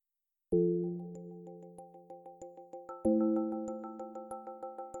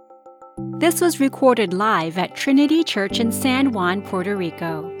This was recorded live at Trinity Church in San Juan, Puerto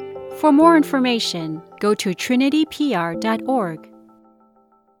Rico. For more information, go to trinitypr.org.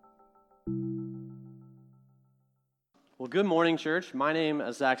 Well, good morning, church. My name,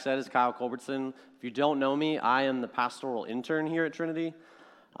 as Zach said, is Kyle Culbertson. If you don't know me, I am the pastoral intern here at Trinity.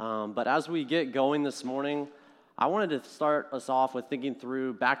 But as we get going this morning, I wanted to start us off with thinking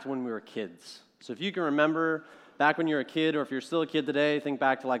through back to when we were kids. So if you can remember back when you were a kid, or if you're still a kid today, think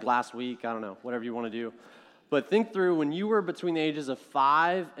back to like last week, I don't know, whatever you want to do. But think through when you were between the ages of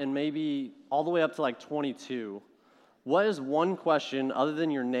 5 and maybe all the way up to like 22, what is one question other than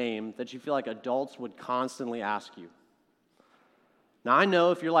your name that you feel like adults would constantly ask you? Now, I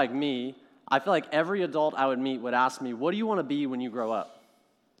know if you're like me, I feel like every adult I would meet would ask me, what do you want to be when you grow up?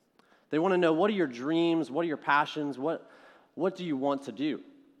 They want to know, what are your dreams? What are your passions? What do you want to do?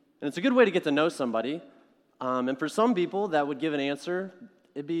 And it's a good way to get to know somebody. And for some people that would give an answer,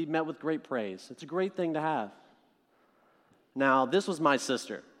 it'd be met with great praise. It's a great thing to have. Now, this was my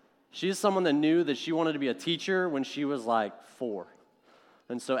sister. She's someone that knew that she wanted to be a teacher when she was like 4.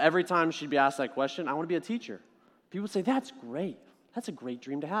 And so every time she'd be asked that question, I want to be a teacher. People would say, that's great. That's a great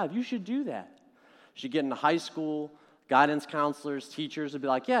dream to have. You should do that. She'd get into high school, guidance counselors, teachers would be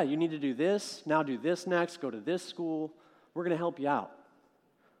like, yeah, you need to do this, now do this next, go to this school. We're going to help you out.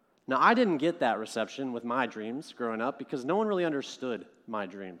 Now, I didn't get that reception with my dreams growing up because no one really understood my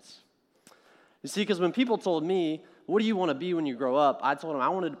dreams. You see, because when people told me, what do you want to be when you grow up? I told them I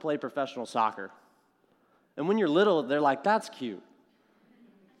wanted to play professional soccer. And when you're little, they're like, that's cute.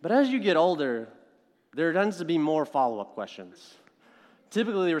 But as you get older, there tends to be more follow-up questions.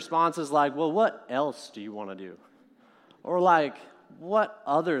 Typically, the response is like, well, what else do you want to do? Or like, what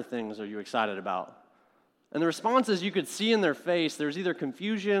other things are you excited about? And the responses you could see in their face, there's either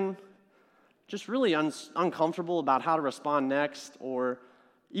confusion, just really uncomfortable about how to respond next, or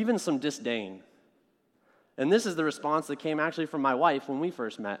even some disdain. And this is the response that came actually from my wife when we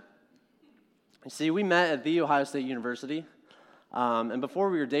first met. You see, we met at The Ohio State University, and before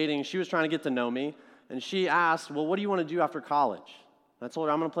we were dating, she was trying to get to know me, and she asked, well, what do you want to do after college? I told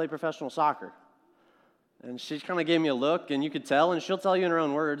her, I'm going to play professional soccer. And she kind of gave me a look, and you could tell, and she'll tell you in her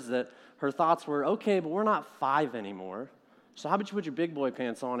own words, that her thoughts were, okay, but we're not 5 anymore, so how about you put your big boy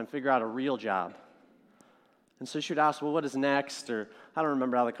pants on and figure out a real job? And so she would ask, well, what is next? Or I don't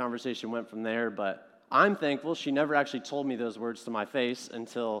remember how the conversation went from there, but I'm thankful she never actually told me those words to my face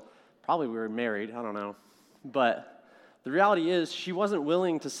until probably we were married, I don't know. But the reality is she wasn't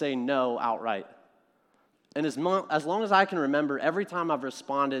willing to say no outright. And as long as I can remember, every time I've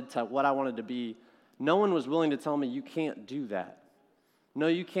responded to what I wanted to be, no one was willing to tell me, you can't do that. No,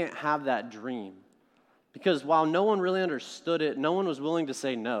 you can't have that dream. Because while no one really understood it, no one was willing to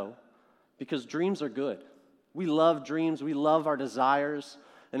say no, because dreams are good. We love dreams, we love our desires,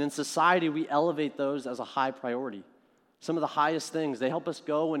 and in society, we elevate those as a high priority. Some of the highest things, they help us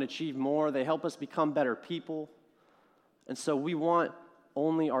go and achieve more, they help us become better people, and so we want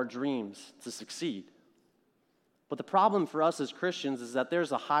only our dreams to succeed. But the problem for us as Christians is that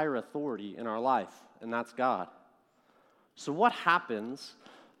there's a higher authority in our life, and that's God. So what happens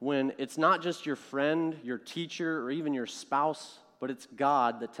when it's not just your friend, your teacher, or even your spouse, but it's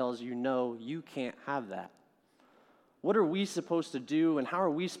God that tells you, no, you can't have that? What are we supposed to do, and how are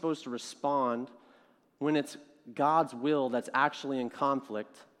we supposed to respond when it's God's will that's actually in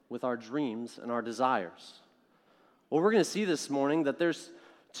conflict with our dreams and our desires? Well, we're going to see this morning that there's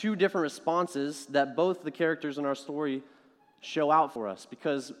 2 different responses that both the characters in our story show out for us.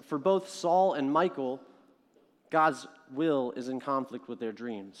 Because for both Saul and Michal, God's will is in conflict with their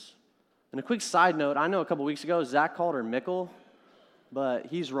dreams. And a quick side note, I know a couple weeks ago, Zach called her Michal, but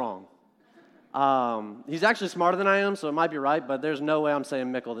he's wrong. He's actually smarter than I am, so it might be right, but there's no way I'm saying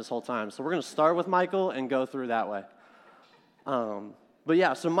Michal this whole time. So we're going to start with Michal and go through that way. But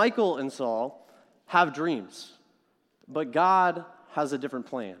yeah, so Michal and Saul have dreams, but God has a different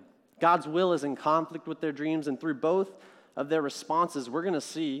plan. God's will is in conflict with their dreams, and through both of their responses, we're going to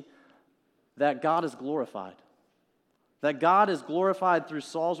see that God is glorified. That God is glorified through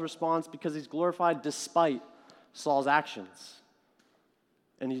Saul's response because he's glorified despite Saul's actions.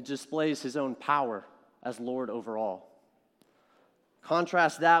 And he displays his own power as Lord over all.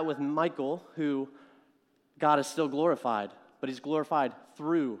 Contrast that with Michal, who God is still glorified, but he's glorified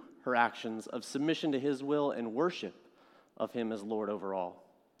through her actions of submission to his will and worship of him as Lord over all.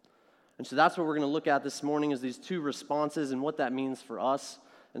 And so that's what we're going to look at this morning, is these 2 responses and what that means for us.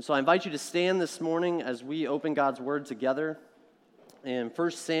 And so I invite you to stand this morning as we open God's Word together in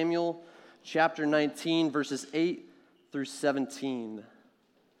 1 Samuel chapter 19, verses 8 through 17.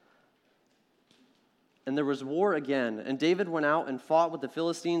 And there was war again, and David went out and fought with the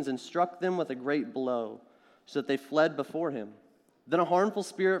Philistines and struck them with a great blow, so that they fled before him. Then a harmful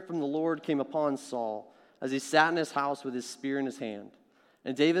spirit from the Lord came upon Saul, as he sat in his house with his spear in his hand.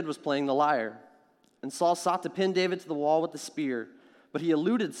 And David was playing the lyre. And Saul sought to pin David to the wall with the spear, but he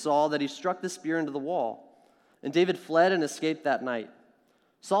eluded Saul that he struck the spear into the wall. And David fled and escaped that night.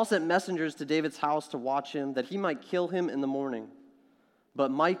 Saul sent messengers to David's house to watch him, that he might kill him in the morning. But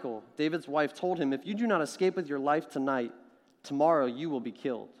Michal, David's wife, told him, "If you do not escape with your life tonight, tomorrow you will be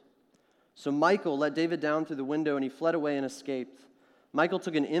killed." So Michal let David down through the window, and he fled away and escaped. Michal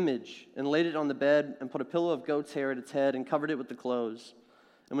took an image and laid it on the bed and put a pillow of goat's hair at its head and covered it with the clothes.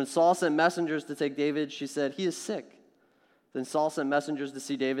 And when Saul sent messengers to take David, she said, "He is sick." Then Saul sent messengers to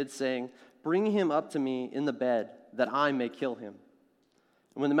see David, saying, "Bring him up to me in the bed, that I may kill him."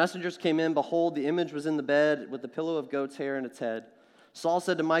 And when the messengers came in, behold, the image was in the bed with the pillow of goat's hair in its head. Saul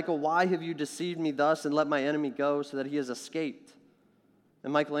said to Michal, "Why have you deceived me thus and let my enemy go so that he has escaped?"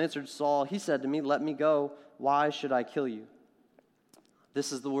 And Michal answered Saul, "He said to me, 'Let me go. Why should I kill you?'"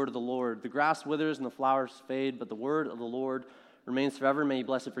 This is the word of the Lord. The grass withers and the flowers fade, but the word of the Lord remains forever. May he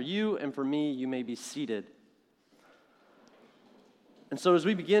bless it for you and for me. You may be seated. And so as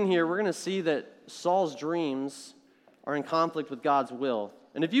we begin here, we're going to see that Saul's dreams are in conflict with God's will.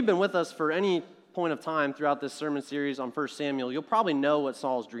 And if you've been with us for any point of time throughout this sermon series on 1 Samuel, you'll probably know what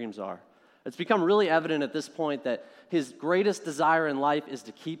Saul's dreams are. It's become really evident at this point that his greatest desire in life is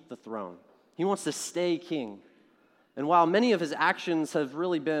to keep the throne. He wants to stay king. And while many of his actions have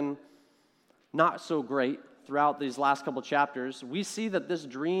really been not so great throughout these last couple chapters, we see that this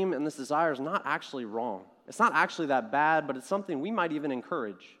dream and this desire is not actually wrong. It's not actually that bad, but it's something we might even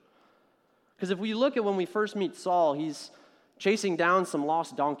encourage. Because if we look at when we first meet Saul, he's chasing down some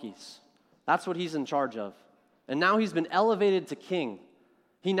lost donkeys. That's what he's in charge of. And now he's been elevated to king.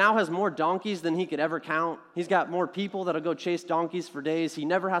 He now has more donkeys than he could ever count. He's got more people that'll go chase donkeys for days. He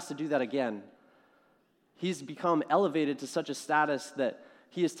never has to do that again. He's become elevated to such a status that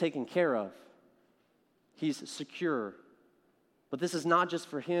he is taken care of. He's secure. But this is not just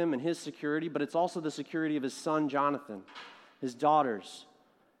for him and his security, but it's also the security of his son Jonathan, his daughters,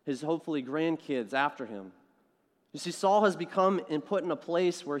 his hopefully grandkids after him. You see, Saul has become and put in a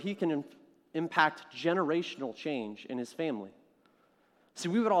place where he can impact generational change in his family. See,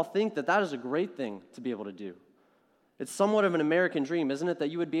 we would all think that that is a great thing to be able to do. It's somewhat of an American dream, isn't it? That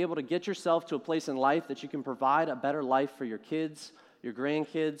you would be able to get yourself to a place in life that you can provide a better life for your kids, your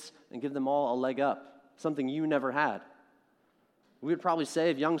grandkids, and give them all a leg up, something you never had. We would probably say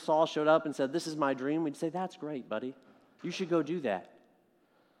if young Saul showed up and said, "This is my dream," we'd say, "That's great, buddy. You should go do that."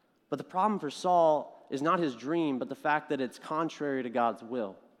 But the problem for Saul is not his dream, but the fact that it's contrary to God's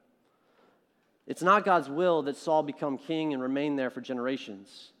will. It's not God's will that Saul become king and remain there for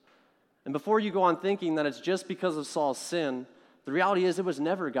generations. And before you go on thinking that it's just because of Saul's sin, the reality is it was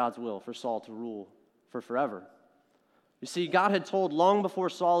never God's will for Saul to rule for forever. You see, God had told long before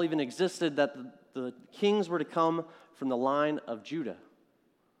Saul even existed that the kings were to come from the line of Judah.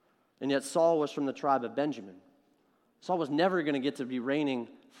 And yet Saul was from the tribe of Benjamin. Saul was never going to get to be reigning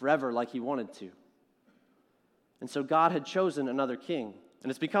forever like he wanted to. And so God had chosen another king. And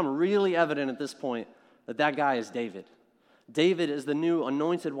it's become really evident at this point that that guy is David. David is the new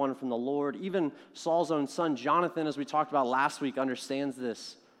anointed one from the Lord. Even Saul's own son, Jonathan, as we talked about last week, understands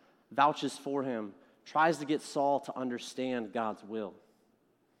this, vouches for him, tries to get Saul to understand God's will.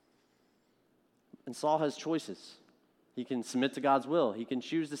 And Saul has choices. He can submit to God's will. He can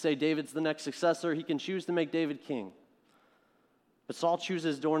choose to say David's the next successor. He can choose to make David king. But Saul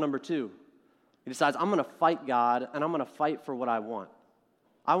chooses door number 2. He decides, I'm going to fight God, and I'm going to fight for what I want.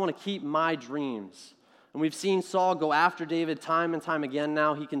 I want to keep my dreams. And we've seen Saul go after David time and time again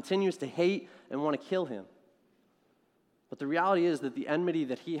now. He continues to hate and want to kill him. But the reality is that the enmity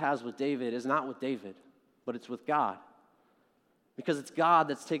that he has with David is not with David, but it's with God. Because it's God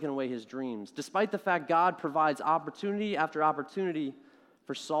that's taken away his dreams. Despite the fact God provides opportunity after opportunity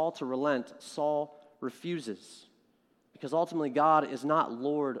for Saul to relent, Saul refuses. Because ultimately God is not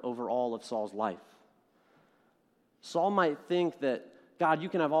Lord over all of Saul's life. Saul might think that, God, you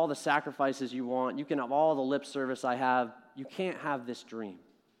can have all the sacrifices you want. You can have all the lip service I have. You can't have this dream.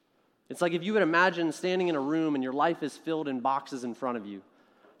 It's like if you would imagine standing in a room and your life is filled in boxes in front of you.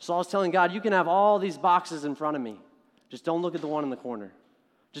 Saul's telling God, you can have all these boxes in front of me. Just don't look at the one in the corner.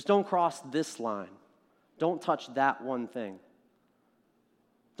 Just don't cross this line. Don't touch that one thing.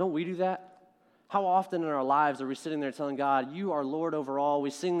 Don't we do that? How often in our lives are we sitting there telling God, you are Lord over all. We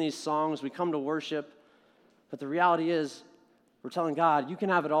sing these songs. We come to worship. But the reality is, we're telling God, you can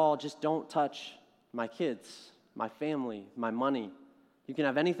have it all, just don't touch my kids, my family, my money. You can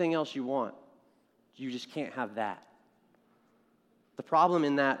have anything else you want. You just can't have that. The problem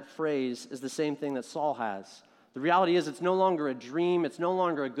in that phrase is the same thing that Saul has. The reality is it's no longer a dream, it's no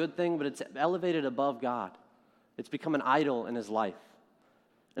longer a good thing, but it's elevated above God. It's become an idol in his life.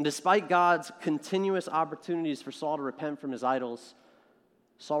 And despite God's continuous opportunities for Saul to repent from his idols,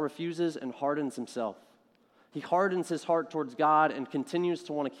 Saul refuses and hardens himself. He hardens his heart towards God and continues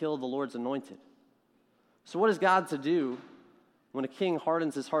to want to kill the Lord's anointed. So what is God to do when a king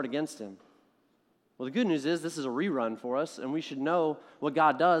hardens his heart against him? Well, the good news is this is a rerun for us, and we should know what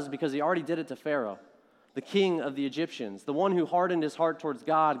God does because he already did it to Pharaoh, the king of the Egyptians, the one who hardened his heart towards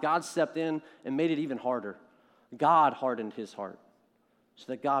God. God stepped in and made it even harder. God hardened his heart so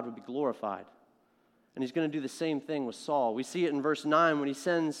that God would be glorified. And he's going to do the same thing with Saul. We see it in verse 9 when he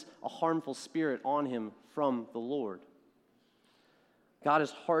sends a harmful spirit on him from the Lord. God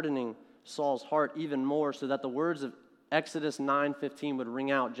is hardening Saul's heart even more so that the words of Exodus 9:15 would ring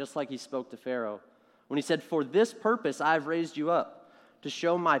out just like he spoke to Pharaoh when he said, "For this purpose I have raised you up, to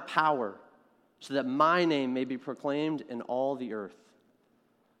show my power, so that my name may be proclaimed in all the earth."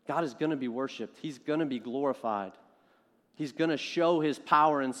 God is going to be worshiped. He's going to be glorified. He's going to show his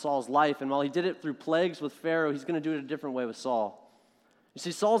power in Saul's life. And while he did it through plagues with Pharaoh, he's going to do it a different way with Saul. You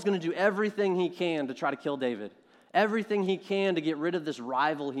see, Saul's going to do everything he can to try to kill David, everything he can to get rid of this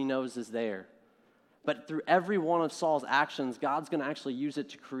rival he knows is there. But through every one of Saul's actions, God's going to actually use it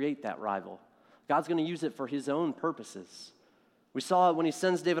to create that rival. God's going to use it for his own purposes. We saw it when he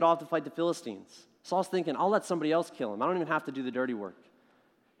sends David off to fight the Philistines. Saul's thinking, I'll let somebody else kill him. I don't even have to do the dirty work.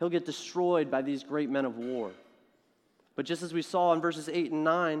 He'll get destroyed by these great men of war. But just as we saw in verses 8 and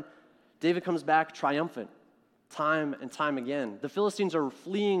 9, David comes back triumphant time and time again. The Philistines are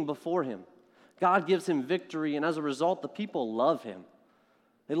fleeing before him. God gives him victory, and as a result, the people love him.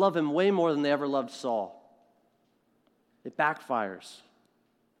 They love him way more than they ever loved Saul. It backfires.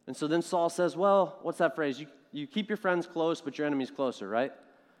 And so then Saul says, well, what's that phrase? You keep your friends close, but your enemies closer, right?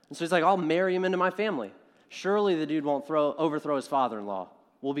 And so he's like, I'll marry him into my family. Surely the dude won't overthrow his father-in-law.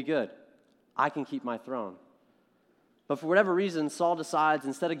 We'll be good. I can keep my throne. But for whatever reason, Saul decides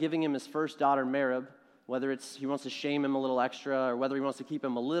instead of giving him his first daughter, Merab, whether it's he wants to shame him a little extra or whether he wants to keep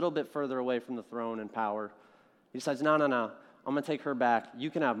him a little bit further away from the throne and power, he decides, no, I'm going to take her back. You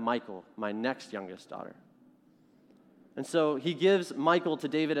can have Michal, my next youngest daughter. And so he gives Michal to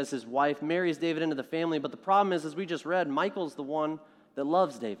David as his wife, marries David into the family. But the problem is, as we just read, Michal's the one that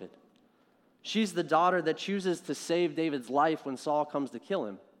loves David. She's the daughter that chooses to save David's life when Saul comes to kill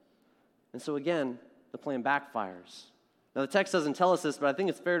him. And so again, the plan backfires. Now the text doesn't tell us this, but I think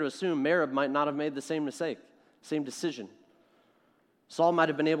it's fair to assume Merab might not have made the same mistake, same decision. Saul might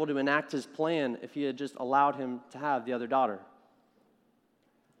have been able to enact his plan if he had just allowed him to have the other daughter.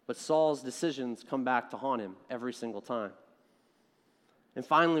 But Saul's decisions come back to haunt him every single time. And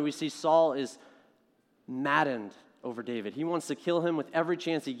finally, we see Saul is maddened over David. He wants to kill him with every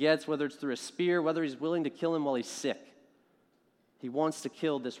chance he gets, whether it's through a spear, whether he's willing to kill him while he's sick. He wants to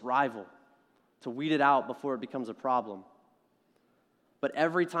kill this rival, to weed it out before it becomes a problem. But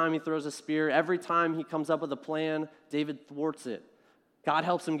every time he throws a spear, every time he comes up with a plan, David thwarts it. God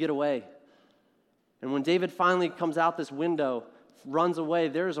helps him get away. And when David finally comes out this window, runs away,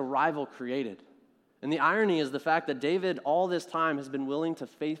 there is a rival created. And the irony is the fact that David all this time has been willing to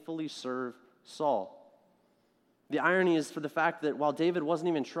faithfully serve Saul. The irony is for the fact that while David wasn't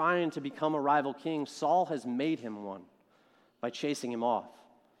even trying to become a rival king, Saul has made him one by chasing him off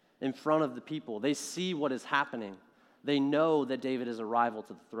in front of the people. They see what is happening. They know that David is a rival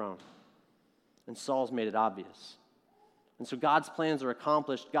to the throne. And Saul's made it obvious. And so God's plans are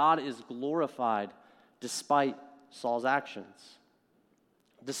accomplished. God is glorified despite Saul's actions.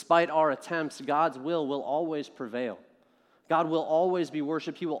 Despite our attempts, God's will always prevail. God will always be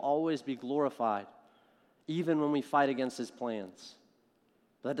worshiped. He will always be glorified, even when we fight against his plans.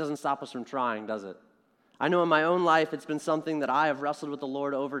 But that doesn't stop us from trying, does it? I know in my own life it's been something that I have wrestled with the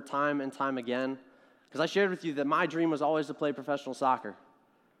Lord over time and time again, because I shared with you that my dream was always to play professional soccer.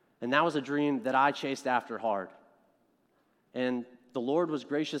 And that was a dream that I chased after hard. And the Lord was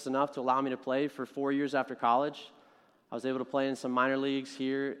gracious enough to allow me to play for 4 years after college. I was able to play in some minor leagues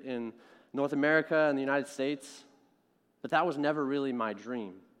here in North America and the United States. But that was never really my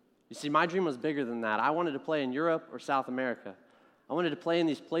dream. You see, my dream was bigger than that. I wanted to play in Europe or South America. I wanted to play in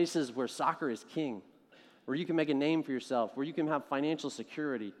these places where soccer is king, where you can make a name for yourself, where you can have financial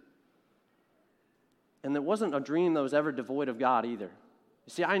security. And it wasn't a dream that was ever devoid of God either. You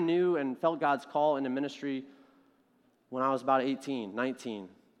see, I knew and felt God's call into ministry when I was about 18, 19,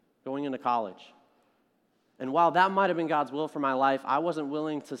 going into college. And while that might have been God's will for my life, I wasn't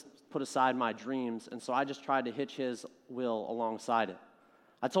willing to put aside my dreams, and so I just tried to hitch his will alongside it.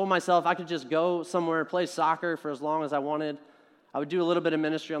 I told myself I could just go somewhere, play soccer for as long as I wanted. I would do a little bit of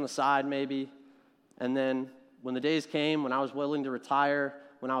ministry on the side maybe. And then when the days came, when I was willing to retire,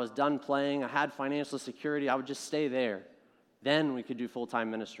 when I was done playing, I had financial security, I would just stay there. Then we could do full-time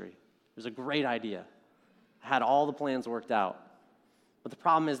ministry. It was a great idea. I had all the plans worked out. But the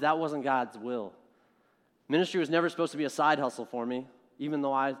problem is that wasn't God's will. Ministry was never supposed to be a side hustle for me, even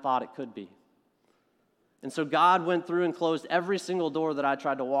though I thought it could be. And so God went through and closed every single door that I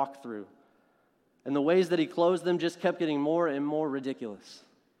tried to walk through. And the ways that he closed them just kept getting more and more ridiculous.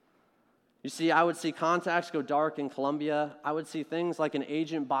 You see, I would see contacts go dark in Colombia. I would see things like an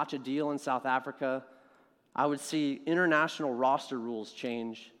agent botch a deal in South Africa. I would see international roster rules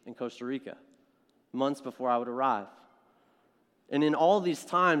change in Costa Rica months before I would arrive. And in all these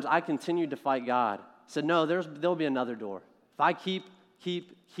times, I continued to fight God. I said, no, there'll be another door. If I keep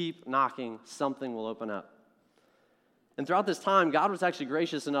knocking, something will open up. And throughout this time, God was actually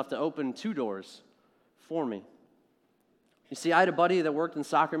gracious enough to open 2 doors for me. You see, I had a buddy that worked in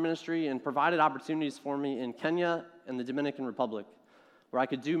soccer ministry and provided opportunities for me in Kenya and the Dominican Republic, where I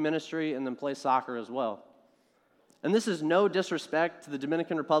could do ministry and then play soccer as well. And this is no disrespect to the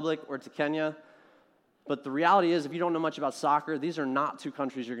Dominican Republic or to Kenya, but the reality is, if you don't know much about soccer, these are not 2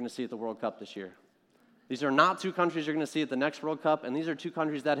 countries you're going to see at the World Cup this year. These are not 2 countries you're going to see at the next World Cup, and these are 2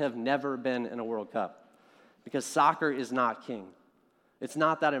 countries that have never been in a World Cup, because soccer is not king. It's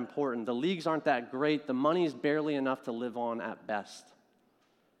not that important. The leagues aren't that great. The money's barely enough to live on at best.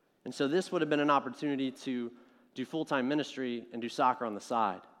 And so this would have been an opportunity to do full-time ministry and do soccer on the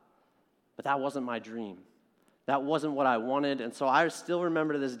side. But that wasn't my dream. That wasn't what I wanted. And so I still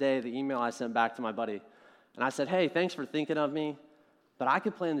remember to this day the email I sent back to my buddy. And I said, hey, thanks for thinking of me, but I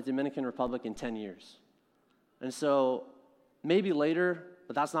could play in the Dominican Republic in 10 years. And so maybe later,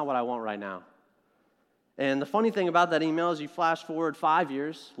 but that's not what I want right now. And the funny thing about that email is you flash forward 5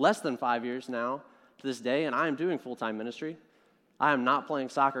 years, less than 5 years now, to this day, and I am doing full-time ministry. I am not playing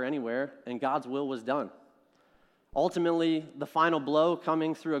soccer anywhere, and God's will was done. Ultimately, the final blow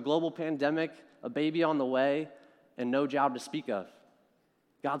coming through a global pandemic, a baby on the way, and no job to speak of.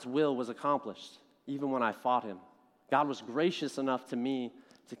 God's will was accomplished, even when I fought him. God was gracious enough to me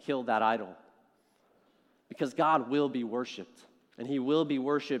to kill that idol. Because God will be worshiped. And he will be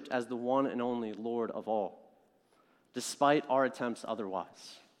worshiped as the one and only Lord of all, despite our attempts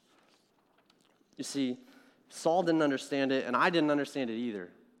otherwise. You see, Saul didn't understand it, and I didn't understand it either,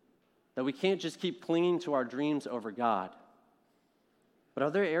 that we can't just keep clinging to our dreams over God. But are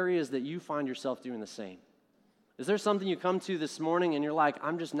there areas that you find yourself doing the same? Is there something you come to this morning and you're like,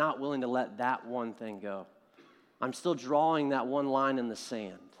 I'm just not willing to let that one thing go. I'm still drawing that one line in the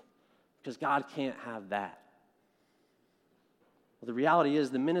sand because God can't have that. Well, the reality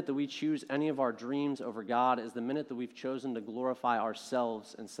is the minute that we choose any of our dreams over God is the minute that we've chosen to glorify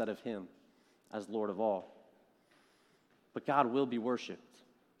ourselves instead of him as Lord of all. But God will be worshiped.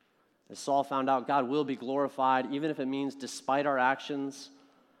 As Saul found out, God will be glorified, even if it means despite our actions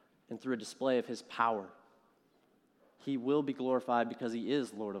and through a display of his power. He will be glorified because he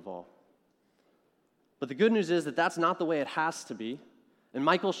is Lord of all. But the good news is that that's not the way it has to be. And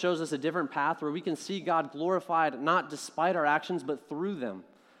Michael shows us a different path where we can see God glorified not despite our actions, but through them,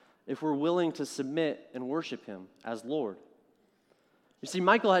 if we're willing to submit and worship him as Lord. You see,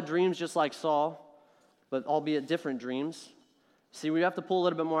 Michael had dreams just like Saul, but albeit different dreams. See, we have to pull a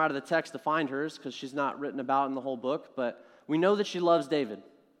little bit more out of the text to find hers because she's not written about in the whole book, but we know that she loves David.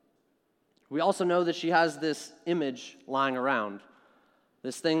 We also know that she has this image lying around,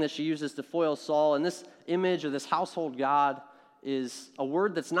 this thing that she uses to foil Saul, and this image or this household god is a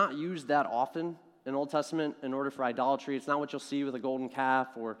word that's not used that often in Old Testament in order for idolatry. It's not what you'll see with a golden calf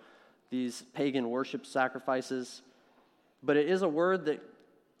or these pagan worship sacrifices, but it is a word that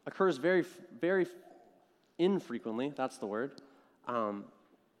occurs very, very infrequently, that's the word.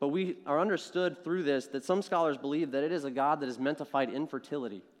 But we are understood through this that some scholars believe that it is a god that is meant to fight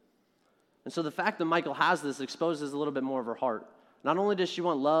infertility. And so the fact that Michael has this exposes a little bit more of her heart. Not only does she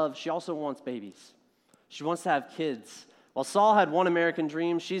want love, she also wants babies. She wants to have kids. While Saul had one American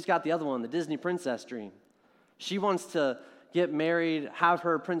dream, she's got the other one, the Disney princess dream. She wants to get married, have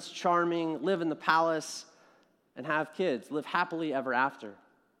her Prince Charming, live in the palace, and have kids, live happily ever after.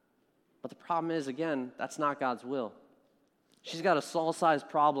 But the problem is, again, that's not God's will. She's got a Saul-sized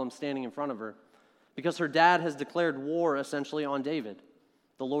problem standing in front of her because her dad has declared war, essentially, on David,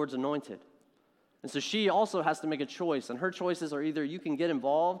 the Lord's anointed. And so she also has to make a choice, and her choices are either you can get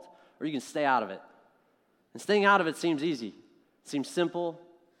involved or you can stay out of it. And staying out of it seems easy. It seems simple.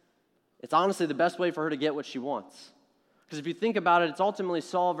 It's honestly the best way for her to get what she wants. Because if you think about it, it's ultimately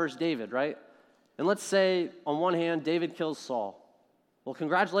Saul versus David, right? And let's say, on one hand, David kills Saul. Well,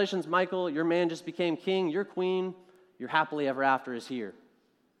 congratulations, Michael. Your man just became king. Your queen, your happily ever after is here.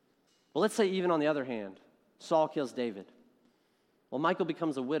 Well, let's say even on the other hand, Saul kills David. Well, Michael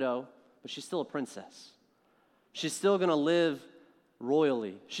becomes a widow, but she's still a princess. She's still going to live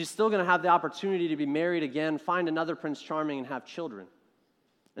royally. She's still going to have the opportunity to be married again, find another Prince Charming, and have children.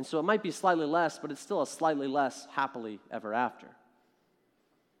 And so it might be slightly less, but it's still a slightly less happily ever after.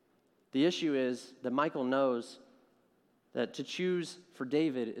 The issue is that Michael knows that to choose for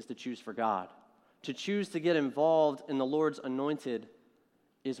David is to choose for God. To choose to get involved in the Lord's anointed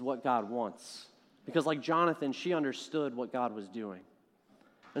is what God wants. Because like Jonathan, she understood what God was doing.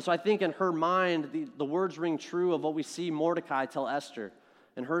 And so I think in her mind, the words ring true of what we see Mordecai tell Esther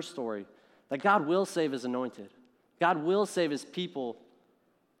in her story, that God will save his anointed. God will save his people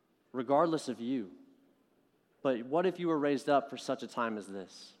regardless of you. But what if you were raised up for such a time as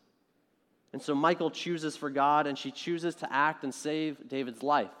this? And so Michael chooses for God, and she chooses to act and save David's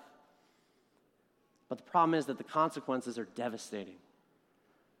life. But the problem is that the consequences are devastating.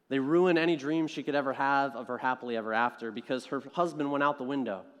 They ruin any dream she could ever have of her happily ever after because her husband went out the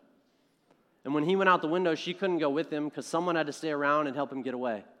window. And when he went out the window, she couldn't go with him because someone had to stay around and help him get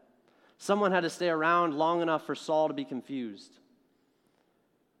away. Someone had to stay around long enough for Saul to be confused.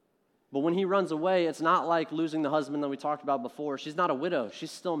 But when he runs away, it's not like losing the husband that we talked about before. She's not a widow.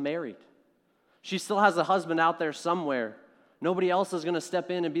 She's still married. She still has a husband out there somewhere. Nobody else is going to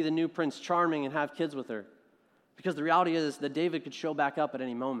step in and be the new Prince Charming and have kids with her. Because the reality is that David could show back up at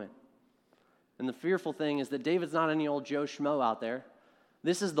any moment. And the fearful thing is that David's not any old Joe Schmo out there.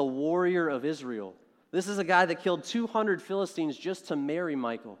 This is the warrior of Israel. This is a guy that killed 200 Philistines just to marry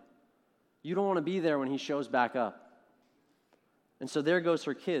Michael. You don't want to be there when he shows back up. And so there goes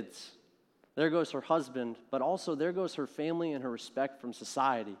her kids. There goes her husband. But also there goes her family and her respect from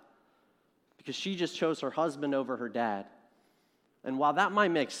society. Because she just chose her husband over her dad. And while that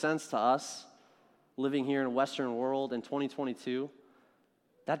might make sense to us, living here in a Western world in 2022,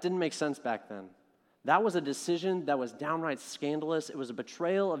 that didn't make sense back then. That was a decision that was downright scandalous. It was a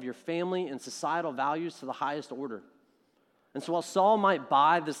betrayal of your family and societal values to the highest order. And so while Saul might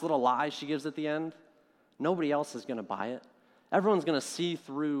buy this little lie she gives at the end, nobody else is going to buy it. Everyone's going to see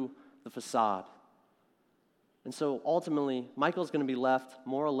through the facade. And so ultimately, Michael's going to be left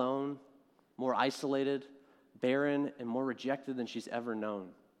more alone, more isolated, barren, and more rejected than she's ever known.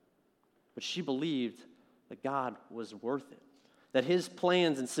 But she believed that God was worth it, that his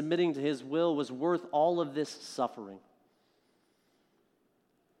plans and submitting to his will was worth all of this suffering.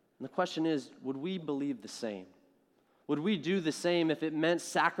 And the question is, would we believe the same? Would we do the same if it meant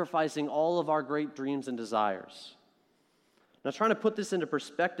sacrificing all of our great dreams and desires? Now, trying to put this into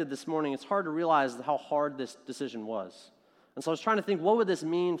perspective this morning, it's hard to realize how hard this decision was. And so I was trying to think, what would this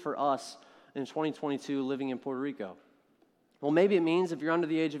mean for us in 2022 living in Puerto Rico? Well, maybe it means if you're under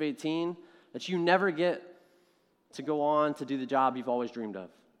the age of 18 that you never get to go on to do the job you've always dreamed of.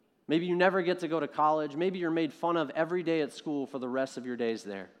 Maybe you never get to go to college. Maybe you're made fun of every day at school for the rest of your days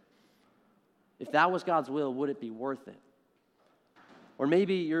there. If that was God's will, would it be worth it? Or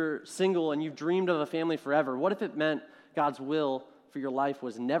maybe you're single and you've dreamed of a family forever. What if it meant God's will for your life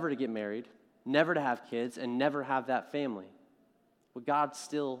was never to get married, never to have kids, and never have that family? Would God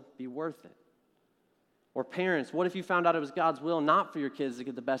still be worth it? Or parents, what if you found out it was God's will not for your kids to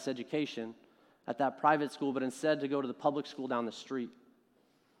get the best education at that private school, but instead to go to the public school down the street?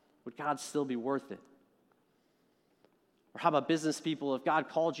 Would God still be worth it? Or how about business people? If God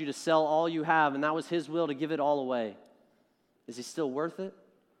called you to sell all you have and that was his will to give it all away, is he still worth it?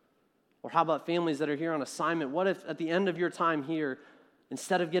 Or how about families that are here on assignment? What if at the end of your time here,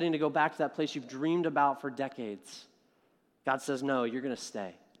 instead of getting to go back to that place you've dreamed about for decades, God says, no, you're going to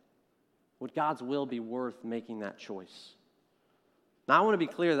stay? Would God's will be worth making that choice? Now, I want to be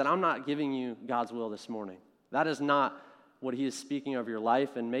clear that I'm not giving you God's will this morning. That is not what he is speaking of your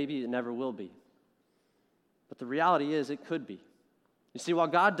life, and maybe it never will be. But the reality is it could be. You see, while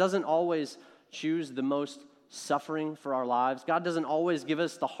God doesn't always choose the most suffering for our lives, God doesn't always give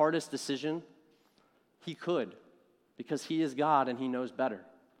us the hardest decision, he could, because he is God and he knows better.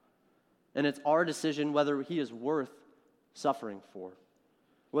 And it's our decision whether he is worth suffering for,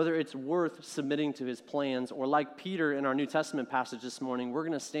 whether it's worth submitting to his plans, or like Peter in our New Testament passage this morning, we're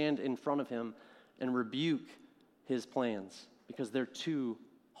going to stand in front of him and rebuke his plans because they're too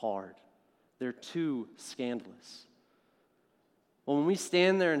hard. They're too scandalous. Well, when we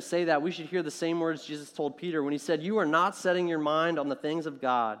stand there and say that, we should hear the same words Jesus told Peter when he said, "You are not setting your mind on the things of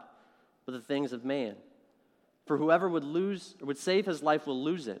God, but the things of man. For whoever would save his life will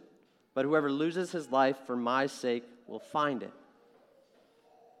lose it, but whoever loses his life for my sake will find it."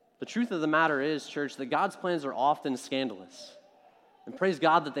 The truth of the matter is, church, that God's plans are often scandalous. And praise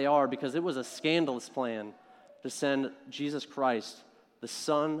God that they are, because it was a scandalous plan to send Jesus Christ, the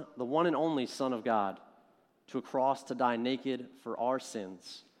Son, the one and only Son of God, to a cross to die naked for our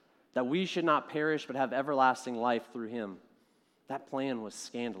sins, that we should not perish but have everlasting life through him. That plan was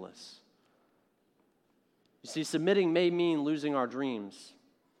scandalous. You see, submitting may mean losing our dreams.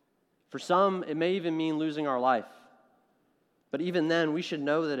 For some, it may even mean losing our life. But even then, we should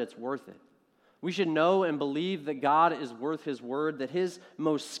know that it's worth it. We should know and believe that God is worth his word, that his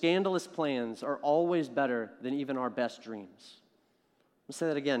most scandalous plans are always better than even our best dreams. I'll say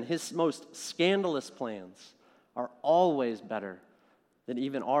that again. His most scandalous plans are always better than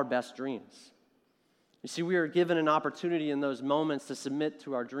even our best dreams. You see, we are given an opportunity in those moments to submit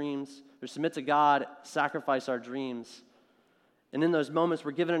to our dreams, or submit to God, sacrifice our dreams. And in those moments,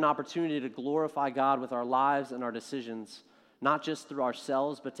 we're given an opportunity to glorify God with our lives and our decisions, not just through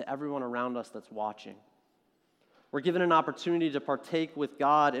ourselves, but to everyone around us that's watching. We're given an opportunity to partake with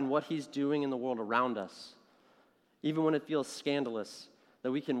God in what he's doing in the world around us, even when it feels scandalous,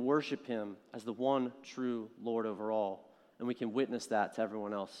 that we can worship him as the one true Lord over all, and we can witness that to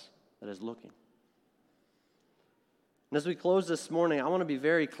everyone else that is looking. And as we close this morning, I want to be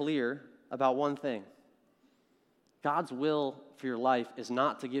very clear about one thing. God's will for your life is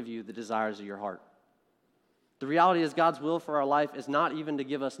not to give you the desires of your heart. The reality is God's will for our life is not even to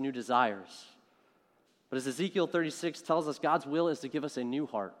give us new desires. But as Ezekiel 36 tells us, God's will is to give us a new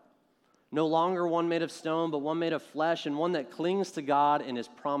heart. No longer one made of stone, but one made of flesh, and one that clings to God and his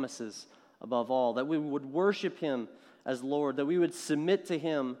promises above all. That we would worship him as Lord, that we would submit to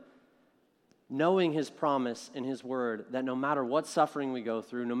him, knowing his promise in his word, that no matter what suffering we go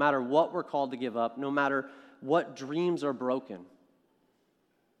through, no matter what we're called to give up, no matter what dreams are broken,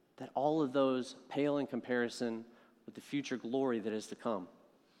 that all of those pale in comparison with the future glory that is to come.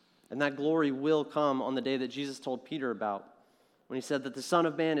 And that glory will come on the day that Jesus told Peter about, when he said that the Son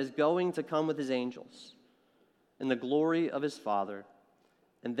of Man is going to come with his angels in the glory of his Father,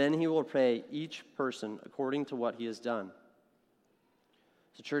 and then he will pay each person according to what he has done.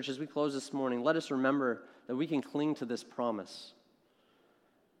 So, church, as we close this morning, let us remember that we can cling to this promise,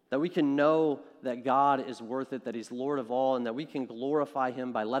 that we can know that God is worth it, that he's Lord of all, and that we can glorify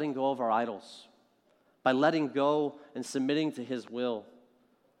him by letting go of our idols, by letting go and submitting to his will,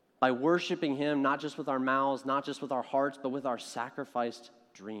 by worshiping him not just with our mouths, not just with our hearts, but with our sacrificed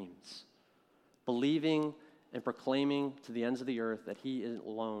dreams, believing and proclaiming to the ends of the earth that he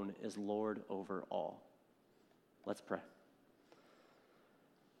alone is Lord over all. Let's pray.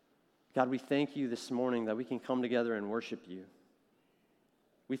 God, we thank you this morning that we can come together and worship you.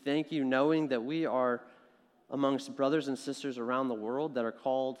 We thank you knowing that we are amongst brothers and sisters around the world that are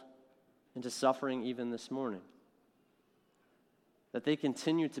called into suffering even this morning. That they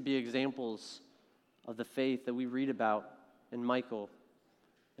continue to be examples of the faith that we read about in Michael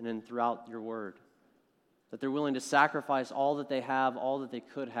and in throughout your word. That they're willing to sacrifice all that they have, all that they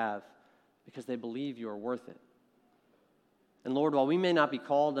could have, because they believe you are worth it. And Lord, while we may not be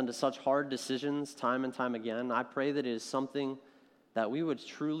called into such hard decisions time and time again, I pray that it is something that we would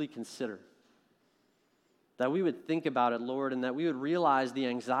truly consider. That we would think about it, Lord, and that we would realize the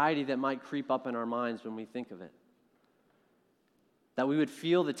anxiety that might creep up in our minds when we think of it. That we would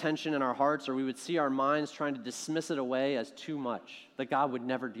feel the tension in our hearts, or we would see our minds trying to dismiss it away as too much, that God would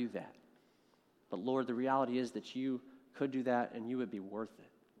never do that. But Lord, the reality is that you could do that and you would be worth it.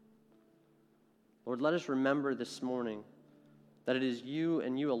 Lord, let us remember this morning that it is you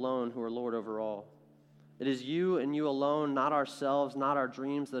and you alone who are Lord over all. It is you and you alone, not ourselves, not our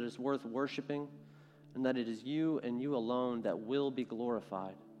dreams, that is worth worshiping, and that it is you and you alone that will be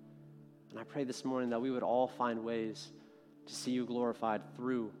glorified. And I pray this morning that we would all find ways to see you glorified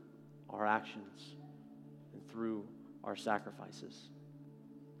through our actions and through our sacrifices,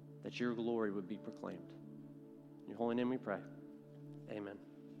 that your glory would be proclaimed. In your holy name we pray. Amen.